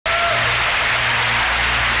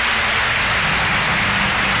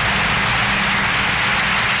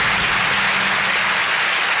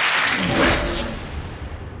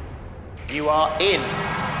are in.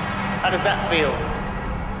 How does that feel?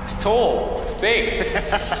 It's tall. It's big.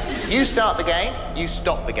 You start the game, you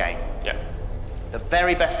stop the game. Yeah. The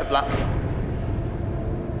very best of luck.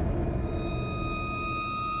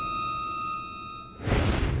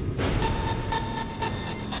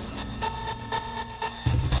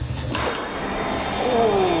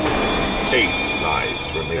 Ooh. 8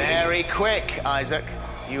 lives remaining. Very quick, Isaac.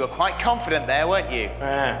 You were quite confident there, weren't you?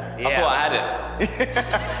 Yeah. I thought I had it.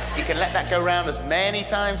 You can let that go round as many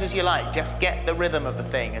times as you like. Just get the rhythm of the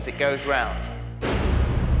thing as it goes round.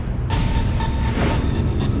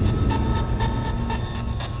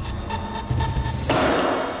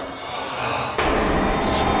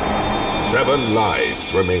 Seven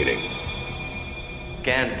lives remaining.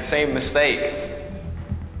 Again, same mistake.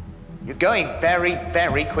 You're going very,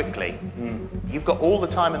 very quickly. You've got all the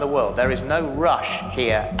time in the world. There is no rush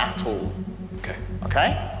here at all. Okay.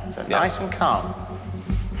 Okay? So nice and calm.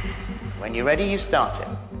 When you're ready, you start it.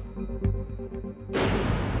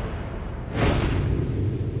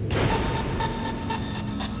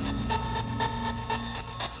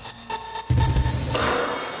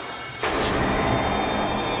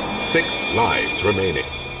 Six lives remaining.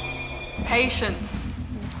 Patience.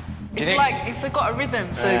 It's think- like, it's got a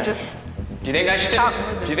rhythm, so just... Do you think I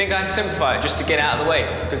should? Do you think I should simplify it just to get it out of the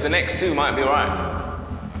way? Because the next two might be alright.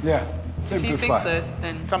 Yeah, If you think so,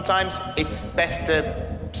 then... Sometimes it's best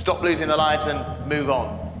to stop losing the lives and move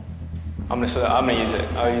on. I'm gonna use it.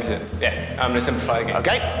 I'll use it. Yeah, I'm gonna simplify the game.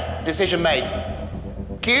 Okay, decision made.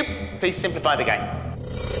 Cube, please simplify the game.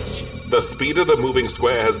 The speed of the moving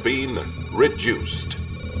square has been reduced.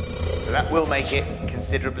 So that will make it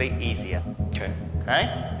considerably easier. Okay. Okay?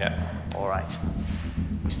 Yeah. All right.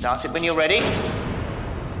 You start it when you're ready.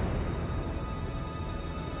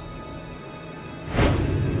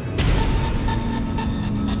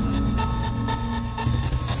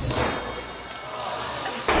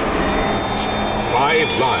 Five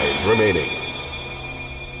lives remaining.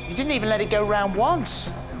 You didn't even let it go round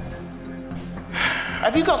once.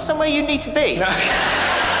 Have you got somewhere you need to be? No.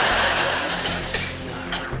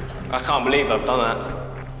 I can't believe I've done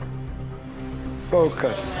that.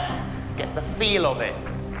 Focus. Get the feel of it.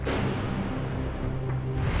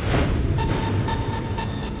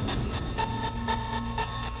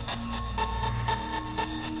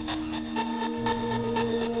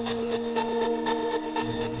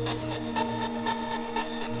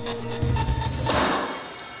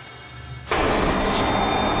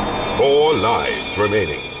 Four lives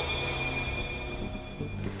remaining.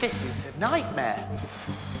 This is a nightmare.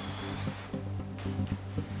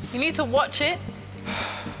 You need to watch it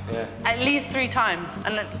Yeah. at least 3 times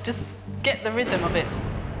and just get the rhythm of it.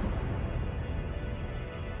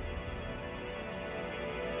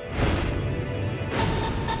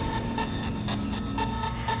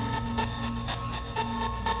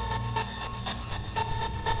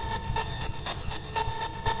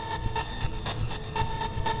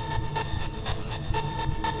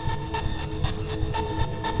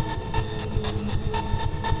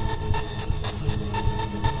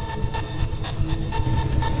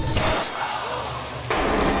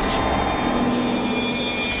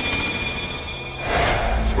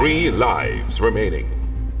 Three lives remaining.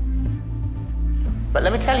 But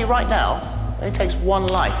let me tell you right now, it only takes 1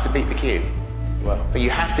 life to beat the cube. Well. But you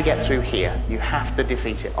have to get through here. You have to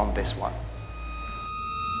defeat it on this one.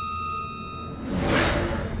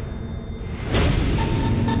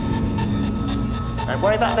 Don't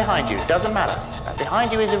worry about behind you. It doesn't matter. That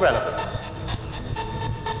behind you is irrelevant.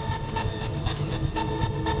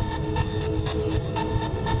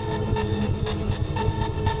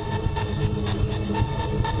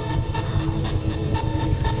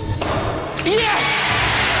 Yes!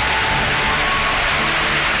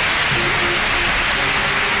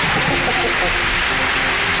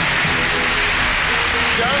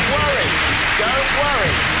 Don't worry. Don't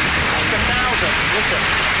worry. It's 1,000. Listen,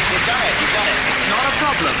 you've done it. You've done it. It's not a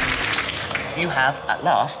problem. You have, at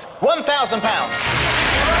last,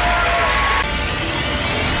 £1,000.